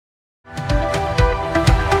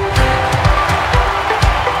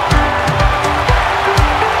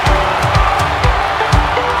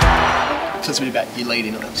lead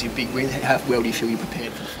in, obviously a big win. How well do you feel you're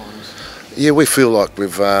prepared for the finals? Yeah, we feel like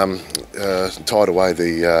we've tied away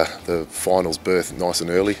the finals berth nice and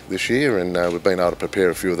early this year, and we've been able to prepare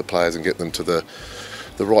a few of the players and get them to the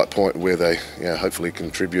right point where they hopefully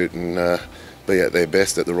contribute and be at their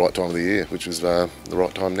best at the right time of the year, which is the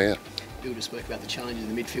right time now. Bill just spoke about the challenges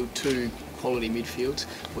in the midfield, 2 quality midfields.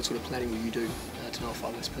 What sort of planning will you do to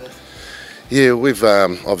nullify West Perth? Yeah, we've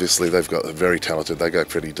obviously they've got very talented. They go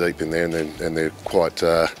pretty deep in there, and they're quite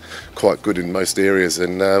good in most areas.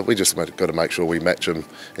 And we just got to make sure we match them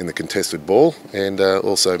in the contested ball, and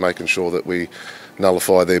also making sure that we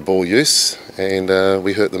nullify their ball use, and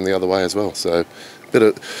we hurt them the other way as well. So bit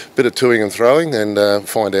of toing and throwing, and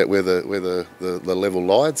find out where the level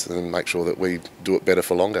lies, and make sure that we do it better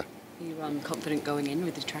for longer. Are you confident going in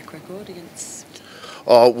with the track record against?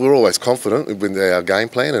 Oh, we're always confident with our game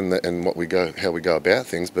plan and how we go about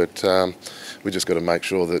things, but we just got to make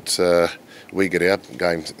sure that we get our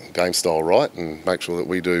game style right and make sure that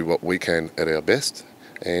we do what we can at our best,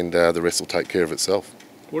 and the rest will take care of itself.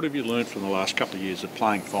 What have you learned from the last couple of years of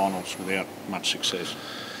playing finals without much success?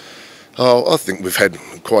 Oh, I think we've had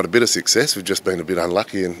quite a bit of success. We've just been a bit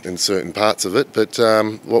unlucky in certain parts of it. But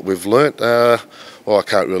what we've learnt, well, I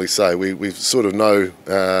can't really say. We sort of know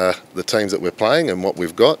the teams that we're playing and what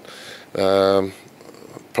we've got.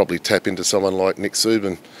 Probably tap into someone like Nick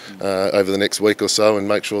Subin over the next week or so and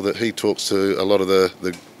make sure that he talks to a lot of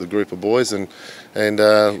the group of boys and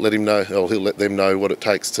let him know, or he'll let them know what it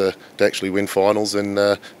takes to actually win finals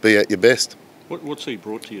and be at your best. What's he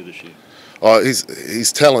brought to you this year? Oh,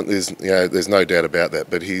 his talent is, there's no doubt about that.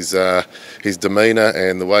 But his demeanour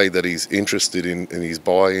and the way that he's interested in his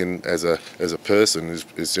buy-in as a person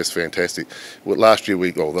is just fantastic. Well,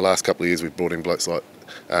 the last couple of years, we've brought in blokes like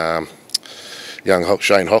young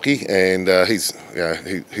Shane Hockey, and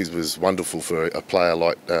he was wonderful for a player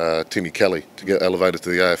like Timmy Kelly to get elevated to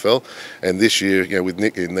the AFL. And this year, with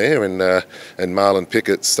Nick in there and Marlon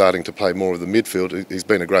Pickett starting to play more of the midfield, he's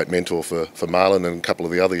been a great mentor for Marlon and a couple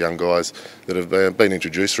of the other young guys that have been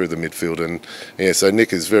introduced through the midfield. And so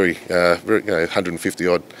Nick is very 150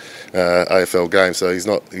 odd AFL games, so he's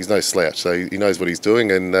no slouch. So he knows what he's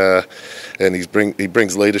doing, and he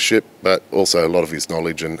brings leadership, but also a lot of his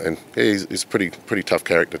knowledge, and he's pretty tough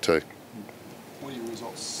character too. What are your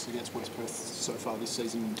results against West Perth so far this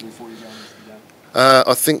season before you go into the game?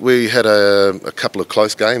 I think we had a couple of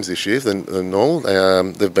close games this year than normal.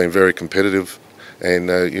 They've been very competitive, and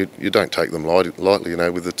you don't take them lightly.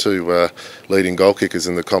 With the 2 leading goal kickers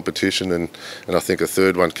in the competition, and I think a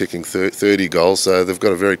third one kicking 30 goals. So they've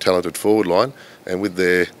got a very talented forward line, and with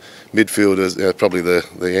their midfielders, probably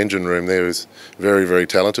the engine room there is very, very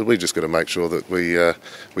talented. We just got to make sure that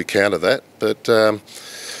we counter that. But the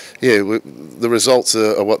results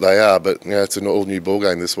are what they are. But it's an all new ball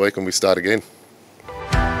game this week, and we start again.